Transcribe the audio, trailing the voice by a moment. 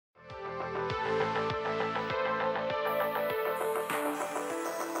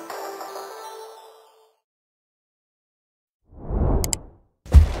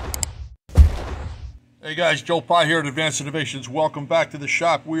Hey guys, Joe Pye here at Advanced Innovations. Welcome back to the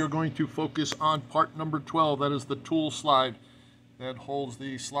shop. We are going to focus on part number 12. That is the tool slide. That holds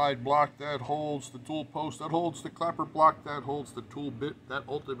the slide block, that holds the tool post, that holds the clapper block, that holds the tool bit, that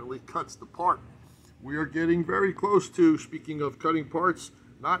ultimately cuts the part. We are getting very close to, speaking of cutting parts,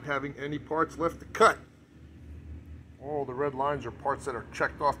 not having any parts left to cut. All the red lines are parts that are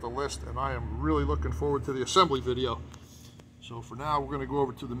checked off the list, and I am really looking forward to the assembly video. So for now, we're going to go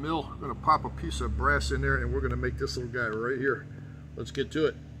over to the mill. We're going to pop a piece of brass in there, and we're going to make this little guy right here. Let's get to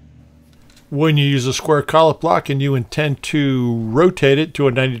it. When you use a square collet block and you intend to rotate it to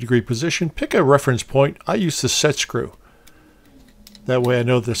a 90-degree position, pick a reference point. I use the set screw. That way I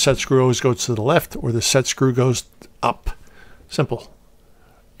know the set screw always goes to the left or the set screw goes up. Simple.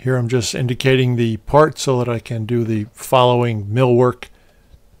 Here I'm just indicating the part so that I can do the following mill work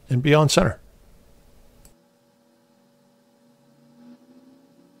and be on center.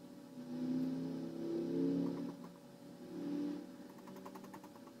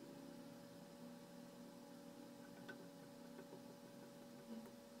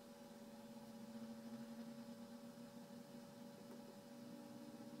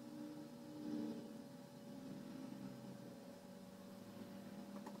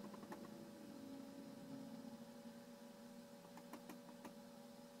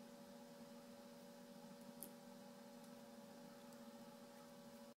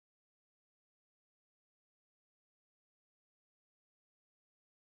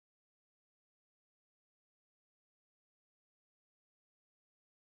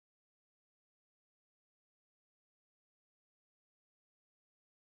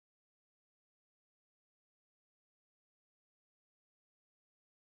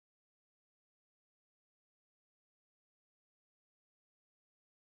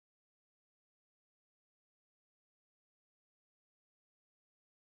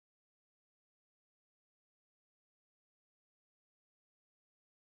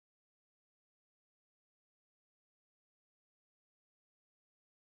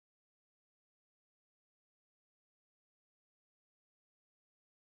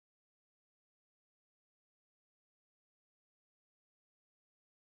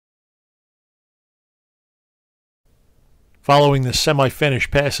 Following the semi-finished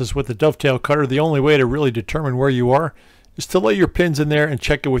passes with the dovetail cutter, the only way to really determine where you are is to lay your pins in there and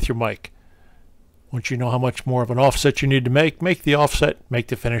check it with your mic. Once you know how much more of an offset you need to make the offset, make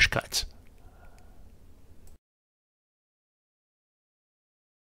the finished cuts.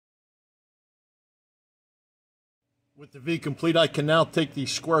 With the V complete, I can now take the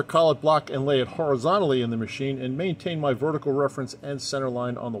square collet block and lay it horizontally in the machine and maintain my vertical reference and center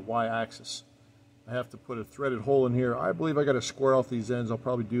line on the Y-axis. I have to put a threaded hole in here. I believe I got to square off these ends. I'll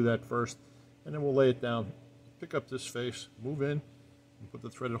probably do that first, and then we'll lay it down. Pick up this face, move in, and put the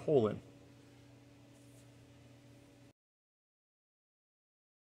threaded hole in.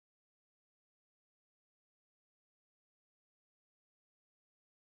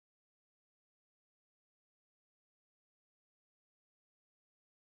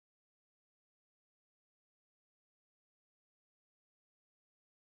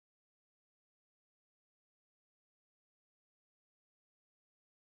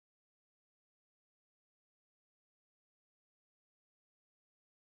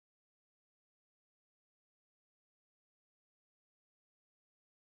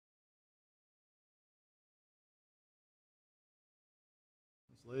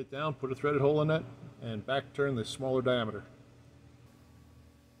 Lay it down, put a threaded hole in it, and back turn the smaller diameter.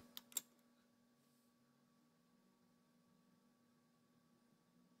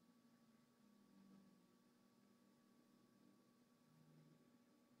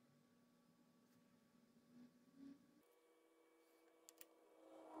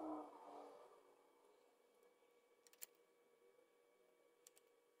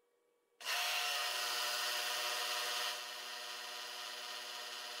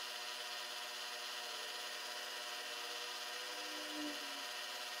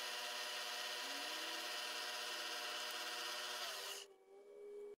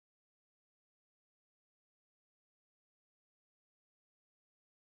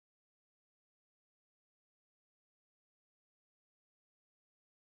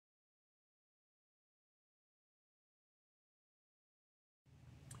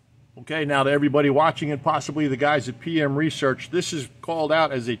 Okay, now to everybody watching and possibly the guys at PM Research, this is called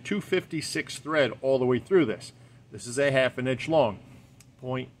out as a 256 thread all the way through this. This is a ½ inch long,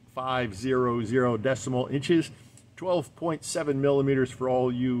 0.500 decimal inches, 12.7 millimeters for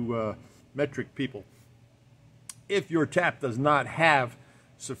all you metric people. If your tap does not have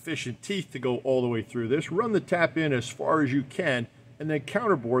sufficient teeth to go all the way through this, run the tap in as far as you can and then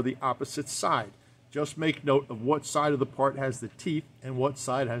counterbore the opposite side. Just make note of what side of the part has the teeth and what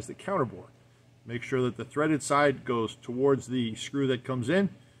side has the counterbore. Make sure that the threaded side goes towards the screw that comes in,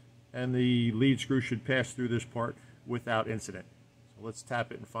 and the lead screw should pass through this part without incident. So let's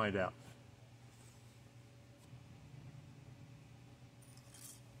tap it and find out.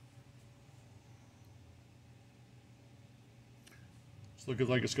 It's looking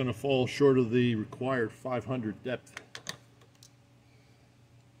like it's going to fall short of the required 500 depth.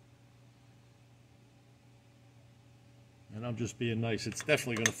 And I'm just being nice. It's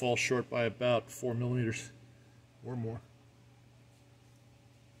definitely going to fall short by about 4 millimeters or more.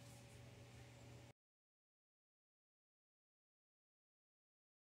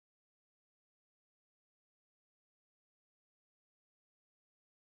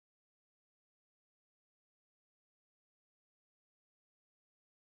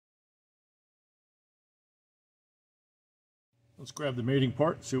 Let's grab the mating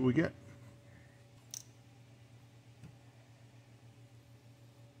part and see what we get.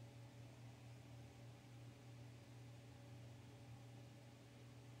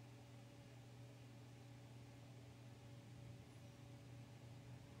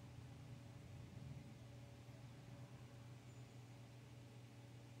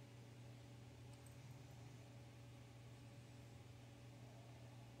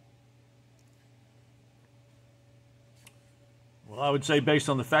 Well, I would say based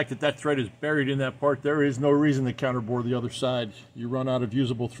on the fact that that thread is buried in that part, there is no reason to counterbore the other side. You run out of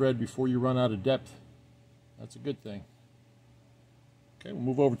usable thread before you run out of depth. That's a good thing. Okay, we'll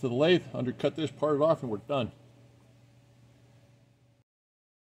move over to the lathe, undercut this part off, and we're done.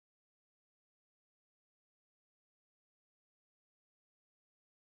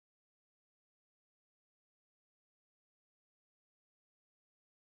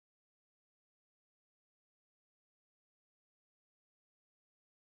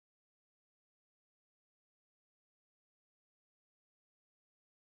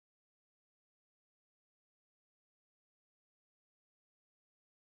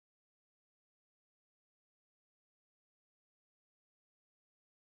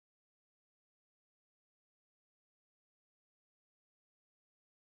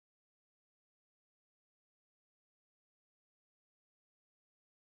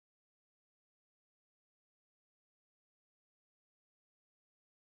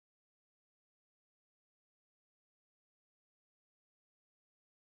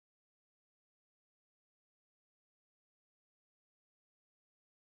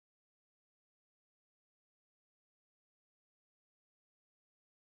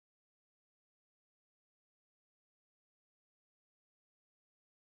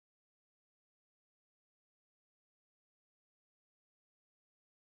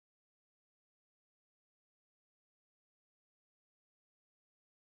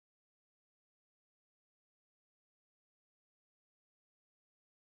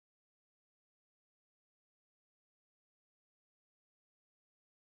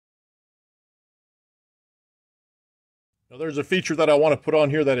 Now there's a feature that I want to put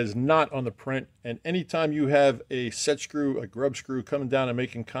on here that is not on the print, and anytime you have a set screw, a grub screw coming down and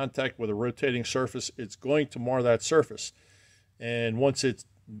making contact with a rotating surface, it's going to mar that surface. And once it's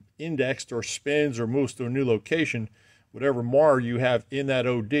indexed or spins or moves to a new location, whatever mar you have in that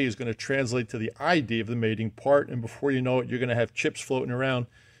OD is going to translate to the ID of the mating part, and before you know it, you're going to have chips floating around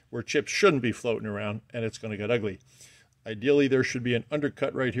where chips shouldn't be floating around, and it's going to get ugly. Ideally, there should be an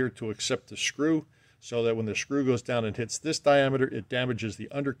undercut right here to accept the screw, so that when the screw goes down and hits this diameter, it damages the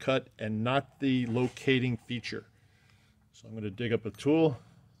undercut and not the locating feature. So I'm going to dig up a tool,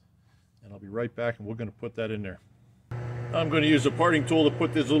 and I'll be right back, and we're going to put that in there. I'm going to use a parting tool to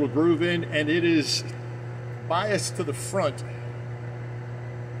put this little groove in, and it is biased to the front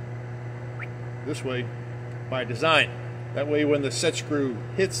this way by design. That way when the set screw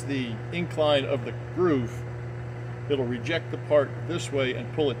hits the incline of the groove, it'll reject the part this way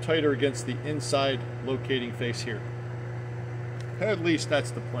and pull it tighter against the inside locating face here. At least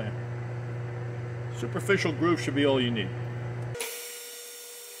that's the plan. Superficial groove should be all you need.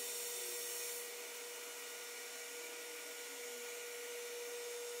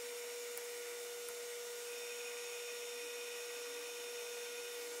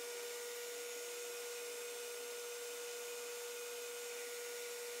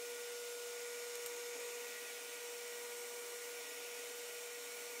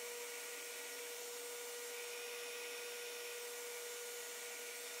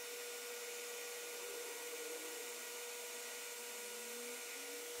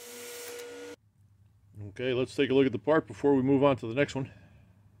 Okay, let's take a look at the part before we move on to the next one.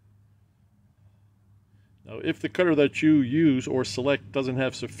 Now, if the cutter that you use or select doesn't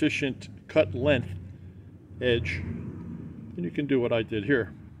have sufficient cut length edge, then you can do what I did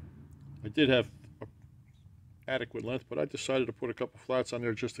here. I did have adequate length, but I decided to put a couple flats on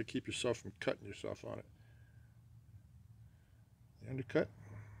there just to keep yourself from cutting yourself on it. The undercut.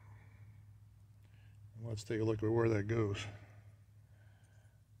 And let's take a look at where that goes.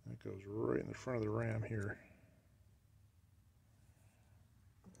 That goes right in the front of the ram here.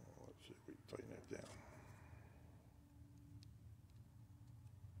 Let's see if we can tighten that down.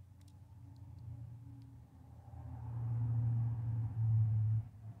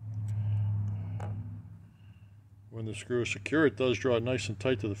 When the screw is secure, it does draw it nice and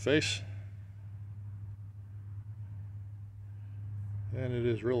tight to the face. And it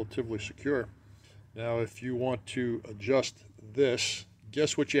is relatively secure. Now, if you want to adjust this,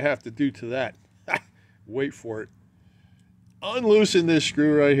 guess what you have to do to that? Wait for it. Unloosen this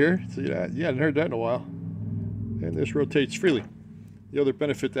screw right here. See that? You hadn't heard that in a while. And this rotates freely. The other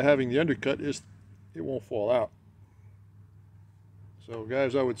benefit to having the undercut is it won't fall out. So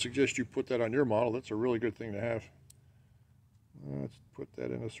guys, I would suggest you put that on your model. That's a really good thing to have. Let's put that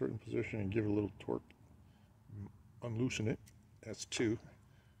in a certain position and give it a little torque. Unloosen it. That's 2.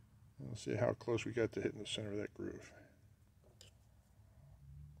 Let's see how close we got to hitting the center of that groove.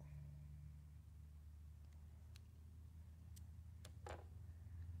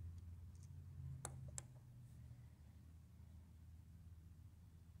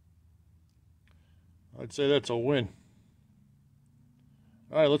 I'd say that's a win.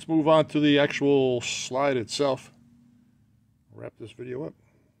 All right, let's move on to the actual slide itself. Wrap this video up.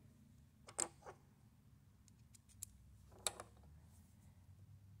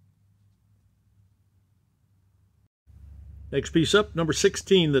 Next piece up, number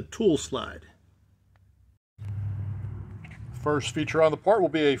 16, the tool slide. First feature on the part will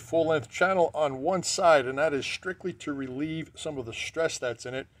be a full-length channel on one side, and that is strictly to relieve some of the stress that's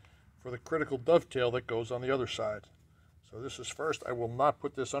in it for the critical dovetail that goes on the other side. So this is first. I will not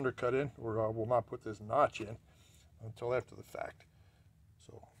put this undercut in, or I will not put this notch in until after the fact.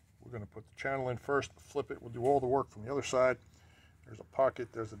 So we're going to put the channel in first, flip it. We'll do all the work from the other side. There's a pocket,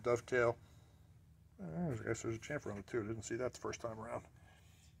 there's a dovetail. I guess there's a chamfer on it too. I didn't see that the first time around.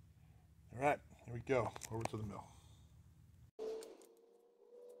 All right, here we go. Over to the mill.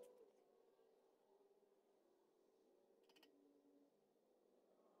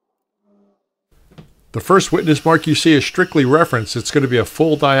 The first witness mark you see is strictly reference. It's going to be a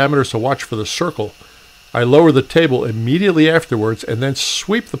full diameter, so watch for the circle. I lower the table immediately afterwards and then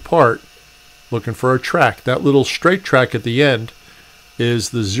sweep the part looking for a track. That little straight track at the end is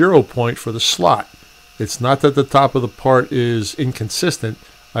the 0 point for the slot. It's not that the top of the part is inconsistent.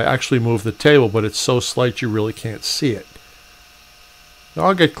 I actually moved the table, but it's so slight you really can't see it. Now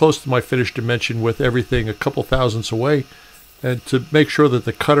I'll get close to my finished dimension with everything a couple thousandths away, and to make sure that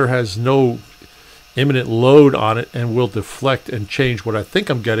the cutter has no imminent load on it and will deflect and change what I think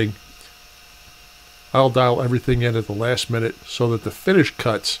I'm getting, I'll dial everything in at the last minute so that the finished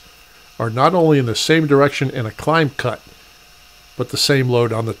cuts are not only in the same direction in a climb cut, but the same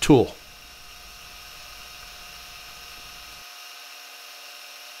load on the tool.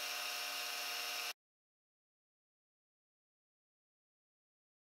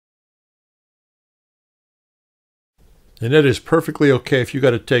 And it is perfectly okay if you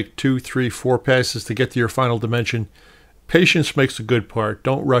got to take 2, 3, 4 passes to get to your final dimension. Patience makes a good part.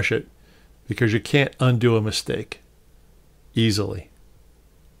 Don't rush it, because you can't undo a mistake easily.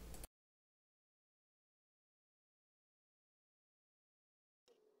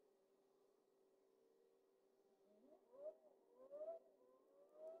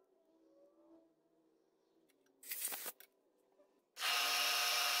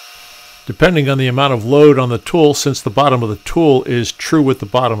 Depending on the amount of load on the tool, since the bottom of the tool is true with the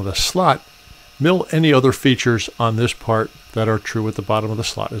bottom of the slot, mill any other features on this part that are true with the bottom of the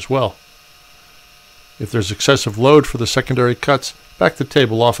slot as well. If there's excessive load for the secondary cuts, back the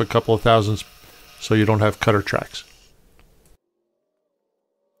table off a couple of thousandths so you don't have cutter tracks.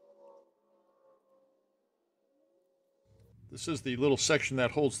 This is the little section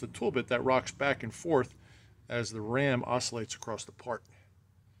that holds the tool bit that rocks back and forth as the ram oscillates across the part.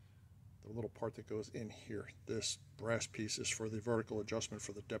 The little part that goes in here. This brass piece is for the vertical adjustment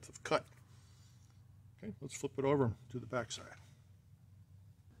for the depth of cut. Okay, let's flip it over to the back side.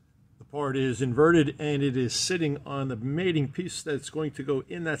 The part is inverted and it is sitting on the mating piece that's going to go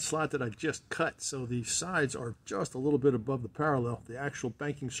in that slot that I just cut. So the sides are just a little bit above the parallel. The actual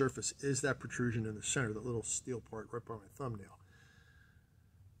banking surface is that protrusion in the center, that little steel part right by my thumbnail.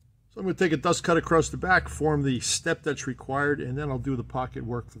 So I'm going to take a dust cut across the back, form the step that's required, and then I'll do the pocket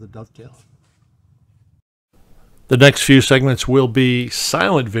work for the dovetail. The next few segments will be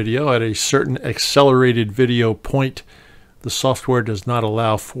silent video at a certain accelerated video point. The software does not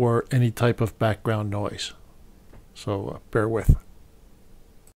allow for any type of background noise, so bear with.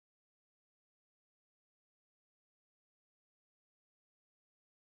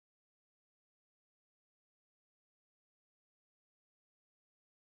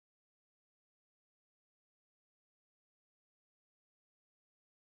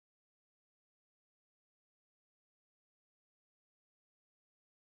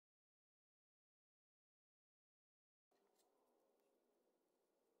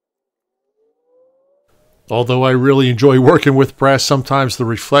 Although I really enjoy working with brass, sometimes the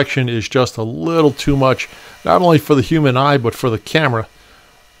reflection is just a little too much, not only for the human eye, but for the camera.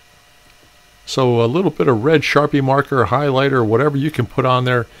 So a little bit of red Sharpie marker, highlighter, whatever you can put on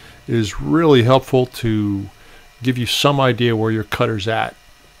there is really helpful to give you some idea where your cutter's at.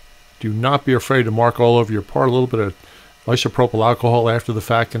 Do not be afraid to mark all over your part. A little bit of isopropyl alcohol after the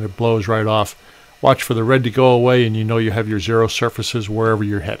fact and it blows right off. Watch for the red to go away and you know you have your zero surfaces wherever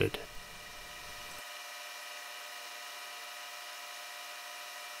you're headed.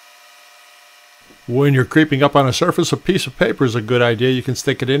 When you're creeping up on a surface, a piece of paper is a good idea. You can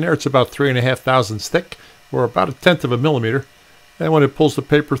stick it in there. It's about 3.5 thousandths thick, or about 1/10 of a millimeter. And when it pulls the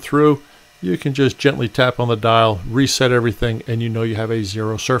paper through, you can just gently tap on the dial, reset everything, and you know you have a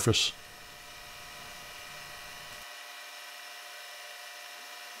zero surface.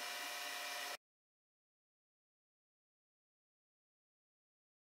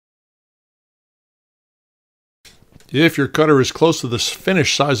 If your cutter is close to the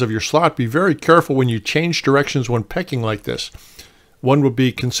finished size of your slot, be very careful when you change directions when pecking like this. One would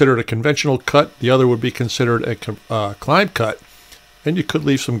be considered a conventional cut, the other would be considered a climb cut, and you could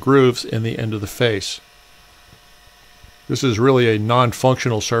leave some grooves in the end of the face. This is really a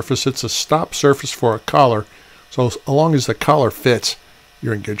non-functional surface. It's a stop surface for a collar, so as long as the collar fits,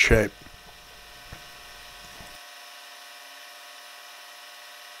 you're in good shape.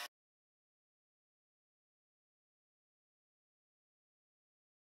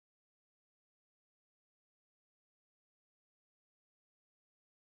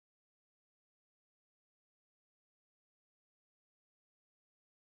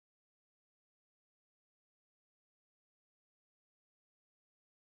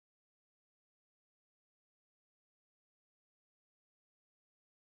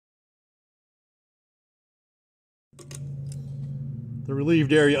 The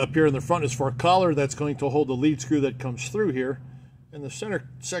relieved area up here in the front is for a collar that's going to hold the lead screw that comes through here. And the center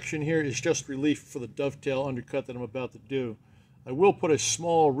section here is just relief for the dovetail undercut that I'm about to do. I will put a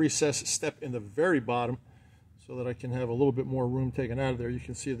small recess step in the very bottom so that I can have a little bit more room taken out of there. You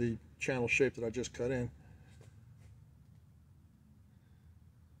can see the channel shape that I just cut in.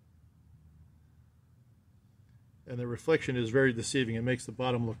 And the reflection is very deceiving. It makes the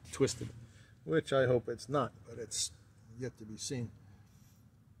bottom look twisted, which I hope it's not, but it's yet to be seen.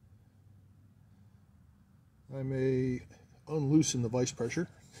 I may unloosen the vice pressure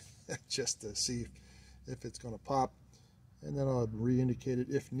just to see if it's going to pop, and then I'll re-indicate it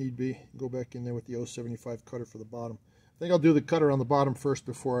if need be. Go back in there with the 075 cutter for the bottom. I think I'll do the cutter on the bottom first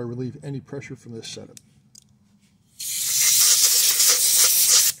before I relieve any pressure from this setup.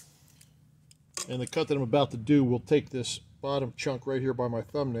 And the cut that I'm about to do will take this bottom chunk right here by my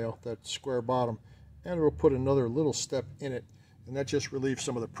thumbnail, that square bottom, and we'll put another little step in it, and that just relieves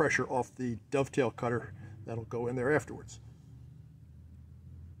some of the pressure off the dovetail cutter that'll go in there afterwards.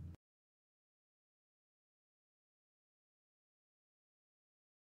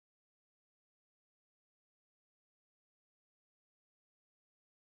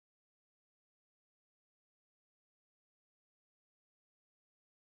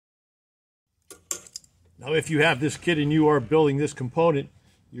 Now, if you have this kit and you are building this component,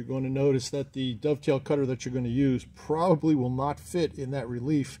 you're going to notice that the dovetail cutter that you're going to use probably will not fit in that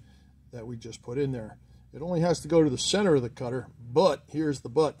relief that we just put in there. It only has to go to the center of the cutter, but here's the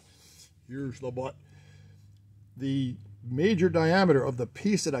but. Here's the but. The major diameter of the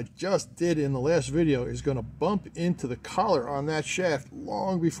piece that I just did in the last video is going to bump into the collar on that shaft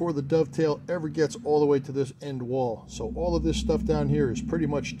long before the dovetail ever gets all the way to this end wall. So all of this stuff down here is pretty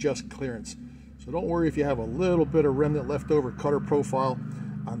much just clearance. So don't worry if you have a little bit of remnant leftover cutter profile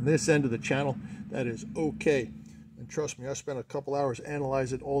on this end of the channel. That is okay. And trust me, I spent a couple hours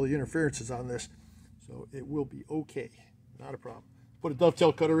analyzing all the interferences on this. So it will be okay. Not a problem. Put a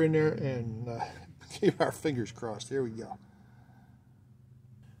dovetail cutter in there and keep our fingers crossed. Here we go.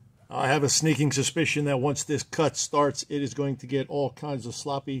 I have a sneaking suspicion that once this cut starts, it is going to get all kinds of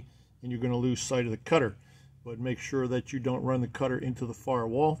sloppy and you're going to lose sight of the cutter. But make sure that you don't run the cutter into the far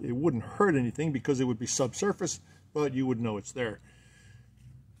wall. It wouldn't hurt anything because it would be subsurface, but you would know it's there.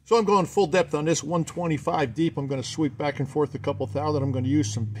 So I'm going full depth on this, 125 deep. I'm going to sweep back and forth a couple thousand. I'm going to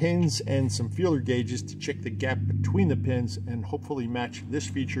use some pins and some feeler gauges to check the gap between the pins and hopefully match this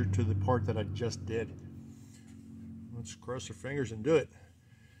feature to the part that I just did. Let's cross our fingers and do it.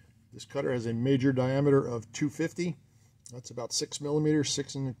 This cutter has a major diameter of 250. That's about 6 millimeters,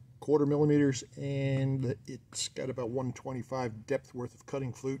 6¼ millimeters, and it's got about 125 depth worth of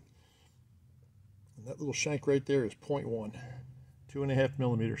cutting flute. And that little shank right there is 0.1. 2½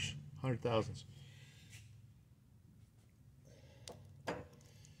 millimeters, 100 thousandths. There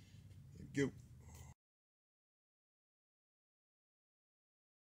you go.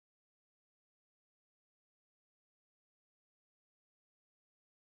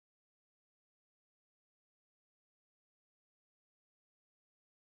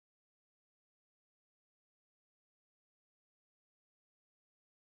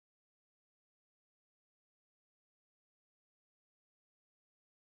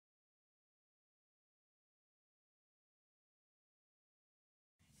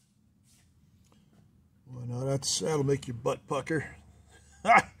 Well, now that'll make your butt pucker.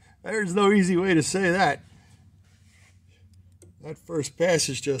 There's no easy way to say that. That first pass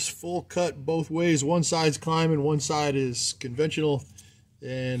is just full cut both ways. One side's climbing, one side is conventional.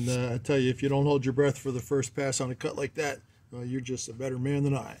 And I tell you, if you don't hold your breath for the first pass on a cut like that, well, you're just a better man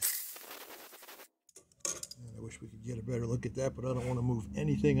than I. And I wish we could get a better look at that, but I don't want to move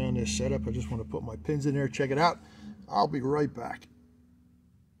anything on this setup. I just want to put my pins in there, check it out. I'll be right back.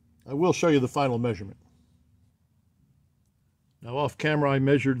 I will show you the final measurement. Now off camera I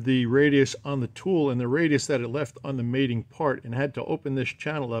measured the radius on the tool and the radius that it left on the mating part and had to open this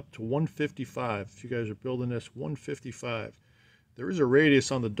channel up to 155. If you guys are building this, 155. There is a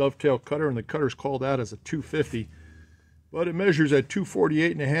radius on the dovetail cutter and the cutter's called out as a 250. But it measures at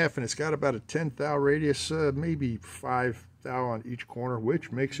 248.5 and it's got about a 10 thou radius, maybe 5 thou on each corner,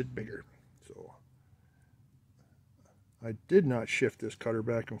 which makes it bigger. So I did not shift this cutter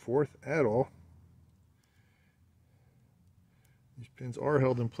back and forth at all. These pins are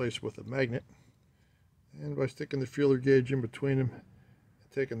held in place with a magnet, and by sticking the feeler gauge in between them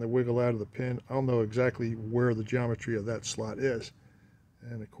and taking the wiggle out of the pin, I'll know exactly where the geometry of that slot is.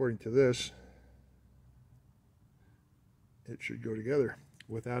 And according to this, it should go together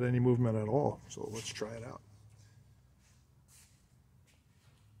without any movement at all. So let's try it out.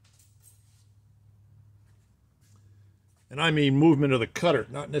 And I mean movement of the cutter,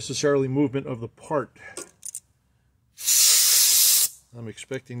 not necessarily movement of the part. I'm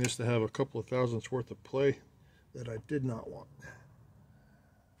expecting this to have a couple of thousandths worth of play that I did not want.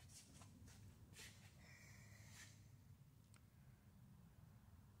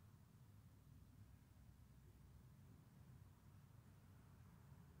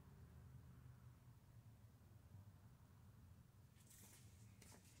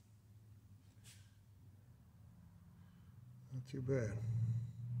 Not too bad.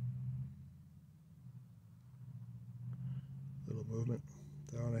 Little movement,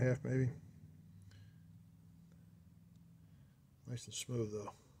 thou and a half maybe. Nice and smooth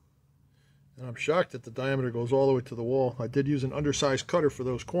though. And I'm shocked that the diameter goes all the way to the wall. I did use an undersized cutter for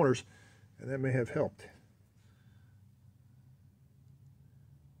those corners, and that may have helped.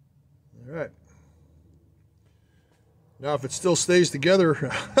 All right. Now if it still stays together,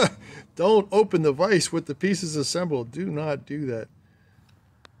 don't open the vise with the pieces assembled. Do not do that.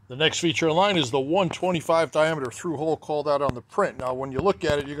 The next feature in line is the 125 diameter through hole called out on the print. Now when you look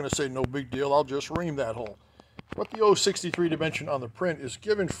at it, you're going to say, no big deal, I'll just ream that hole. But the 063 dimension on the print is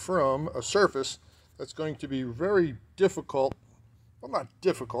given from a surface that's going to be very difficult. Well, not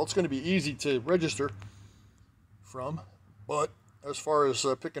difficult, it's going to be easy to register from. But as far as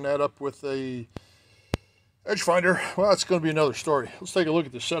picking that up with a edge finder, well, it's going to be another story. Let's take a look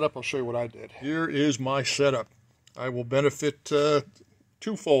at the setup. I'll show you what I did. Here is my setup. I will benefit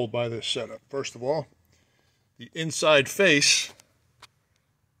twofold by this setup. First of all, the inside face,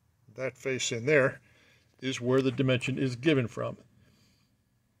 that face in there, is where the dimension is given from.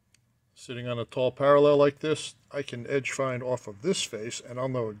 Sitting on a tall parallel like this, I can edge find off of this face and I'll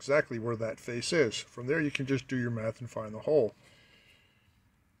know exactly where that face is. From there you can just do your math and find the hole.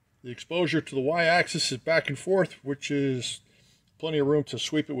 The exposure to the y-axis is back and forth, which is plenty of room to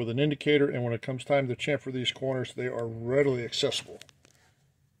sweep it with an indicator, and when it comes time to chamfer these corners, they are readily accessible.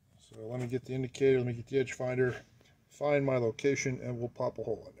 So let me get the indicator, let me get the edge finder, find my location, and we'll pop a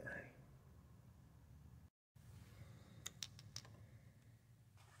hole in there.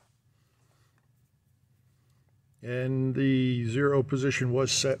 And the 0 position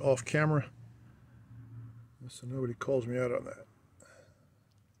was set off camera, so nobody calls me out on that.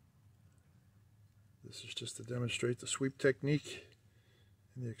 This is just to demonstrate the sweep technique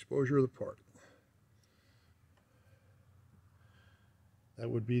and the exposure of the part. That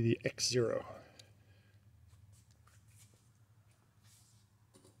would be the X0.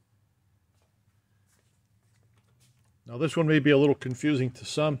 Now this one may be a little confusing to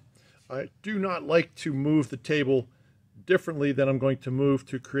some. I do not like to move the table differently than I'm going to move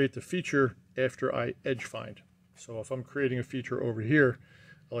to create the feature after I edge find. So if I'm creating a feature over here,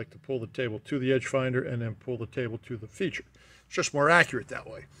 I like to pull the table to the edge finder and then pull the table to the feature. It's just more accurate that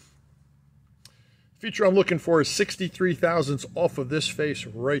way. Feature I'm looking for is 63 thousandths off of this face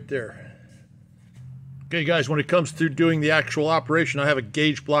right there. Okay guys, when it comes to doing the actual operation, I have a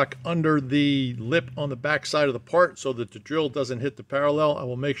gauge block under the lip on the back side of the part so that the drill doesn't hit the parallel. I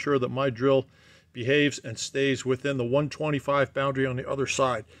will make sure that my drill behaves and stays within the 125 boundary on the other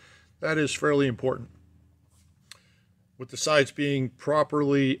side. That is fairly important. With the sides being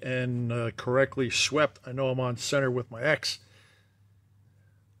properly and correctly swept, I know I'm on center with my X.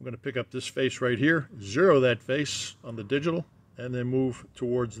 I'm going to pick up this face right here, zero that face on the digital, and then move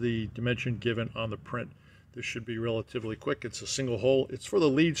towards the dimension given on the print. This should be relatively quick. It's a single hole. It's for the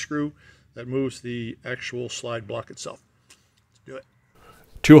lead screw that moves the actual slide block itself. Let's do it.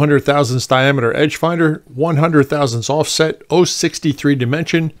 200 thousandths diameter edge finder, 100 thousandths offset, 0.63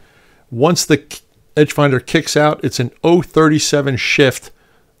 dimension. Once the edge finder kicks out, it's an 0.37 shift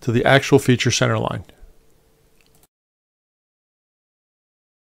to the actual feature center line.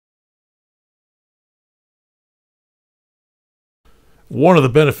 One of the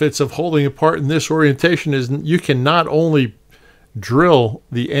benefits of holding a part in this orientation is you can not only drill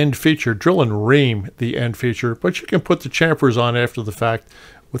the end feature, drill and ream the end feature, but you can put the chamfers on after the fact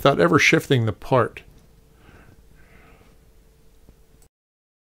without ever shifting the part.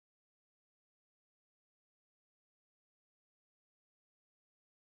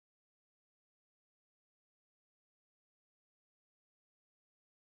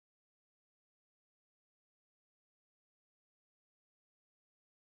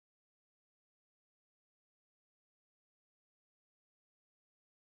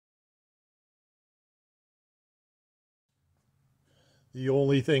 The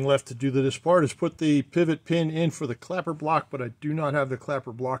only thing left to do to this part is put the pivot pin in for the clapper block, but I do not have the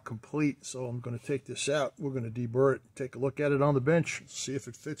clapper block complete, so I'm going to take this out. We're going to deburr it, take a look at it on the bench, see if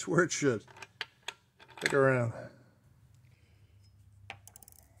it fits where it should. Stick around.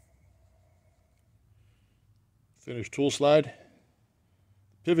 Finished tool slide.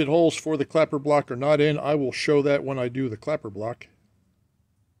 Pivot holes for the clapper block are not in. I will show that when I do the clapper block.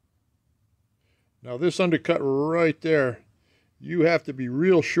 Now this undercut right there, you have to be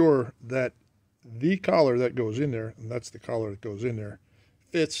real sure that the collar that goes in there, and that's the collar that goes in there,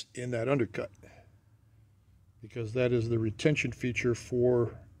 fits in that undercut. Because that is the retention feature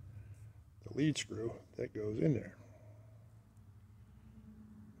for the lead screw that goes in there.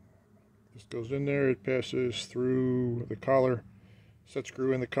 This goes in there, it passes through the collar, set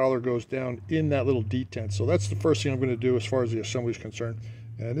screw in, the collar goes down in that little detent. So that's the first thing I'm going to do as far as the assembly is concerned.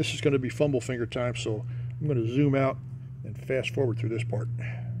 And this is going to be fumble finger time, so I'm going to zoom out and fast forward through this part.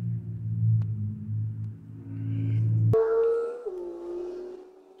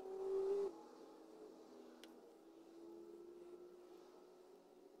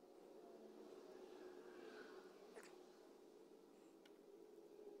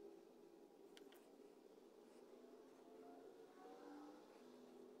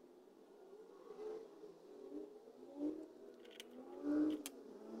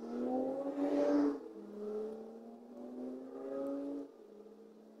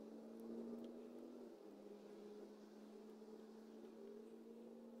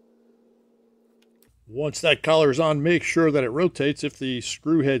 Once that collar is on, make sure that it rotates. If the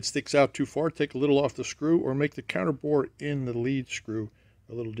screw head sticks out too far, take a little off the screw or make the counter bore in the lead screw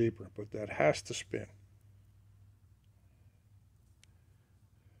a little deeper, but that has to spin.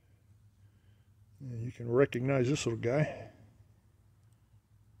 And you can recognize this little guy.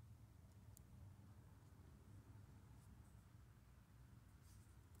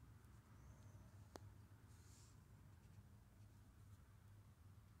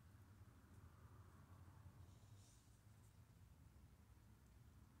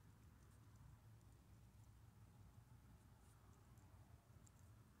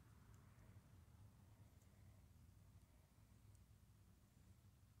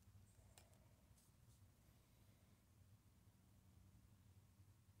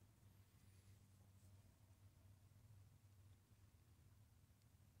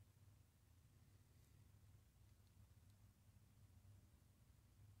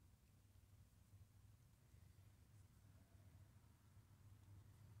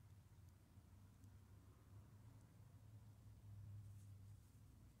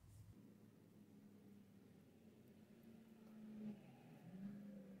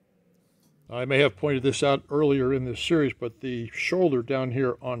 I may have pointed this out earlier in this series, but the shoulder down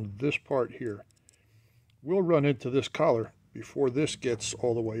here on this part here will run into this collar before this gets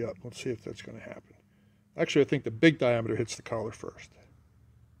all the way up. Let's see if that's going to happen. Actually, I think the big diameter hits the collar first.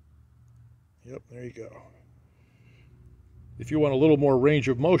 Yep, there you go. If you want a little more range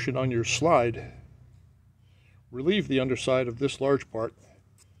of motion on your slide, relieve the underside of this large part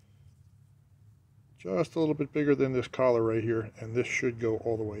just a little bit bigger than this collar right here, and this should go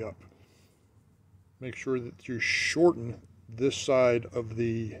all the way up. Make sure that you shorten this side of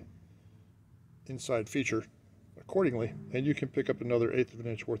the inside feature accordingly, and you can pick up another 1/8 of an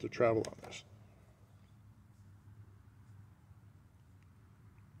inch worth of travel on this.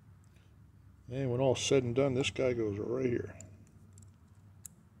 And when all said and done, this guy goes right here.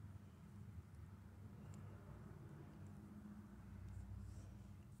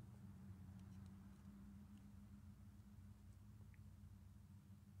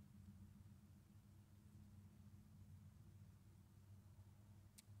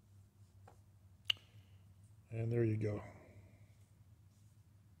 And there you go.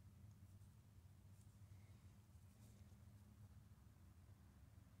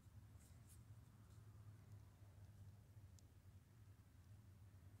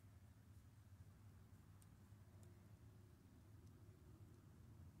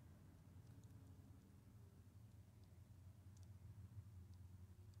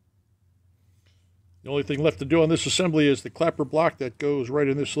 The only thing left to do on this assembly is the clapper block that goes right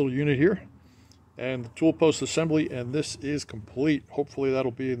in this little unit here, and the tool post assembly, and this is complete. Hopefully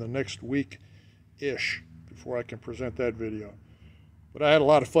that'll be in the next week-ish before I can present that video. But I had a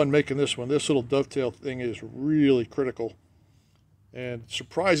lot of fun making this one. This little dovetail thing is really critical. And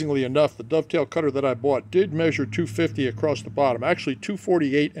surprisingly enough, the dovetail cutter that I bought did measure 250 across the bottom, actually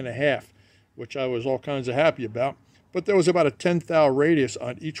 248.5, which I was all kinds of happy about. But there was about a 10 thou radius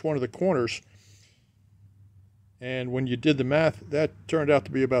on each one of the corners. And when you did the math, that turned out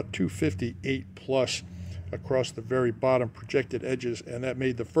to be about 258 plus across the very bottom projected edges, and that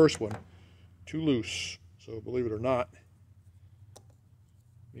made the first one too loose. So believe it or not,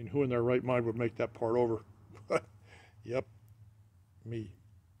 I mean, who in their right mind would make that part over? Yep, me.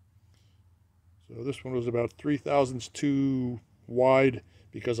 So this one was about 3/1000 too wide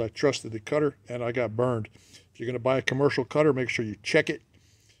because I trusted the cutter and I got burned. If you're going to buy a commercial cutter, make sure you check it.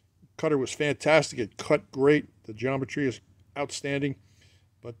 Cutter was fantastic. It cut great. The geometry is outstanding,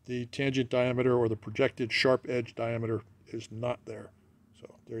 but the tangent diameter or the projected sharp edge diameter is not there.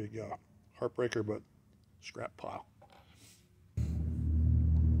 So there you go. Heartbreaker, but scrap pile.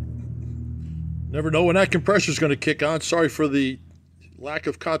 Never know when that compressor is going to kick on. Sorry for the lack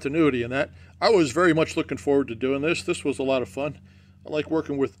of continuity in that. I was very much looking forward to doing this. This was a lot of fun. I like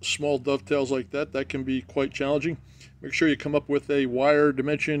working with small dovetails like that. That can be quite challenging. Make sure you come up with a wire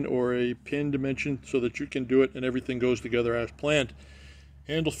dimension or a pin dimension so that you can do it and everything goes together as planned.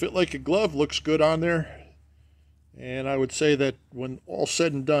 Handle fit like a glove, looks good on there. And I would say that when all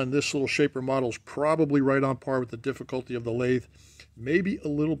said and done, this little shaper model is probably right on par with the difficulty of the lathe, maybe a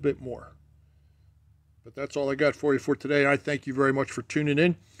little bit more. But that's all I got for you for today. I thank you very much for tuning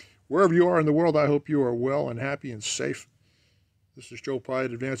in. Wherever you are in the world, I hope you are well and happy and safe. This is Joe Pye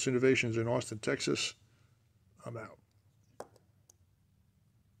at Advanced Innovations in Austin, Texas. I'm out.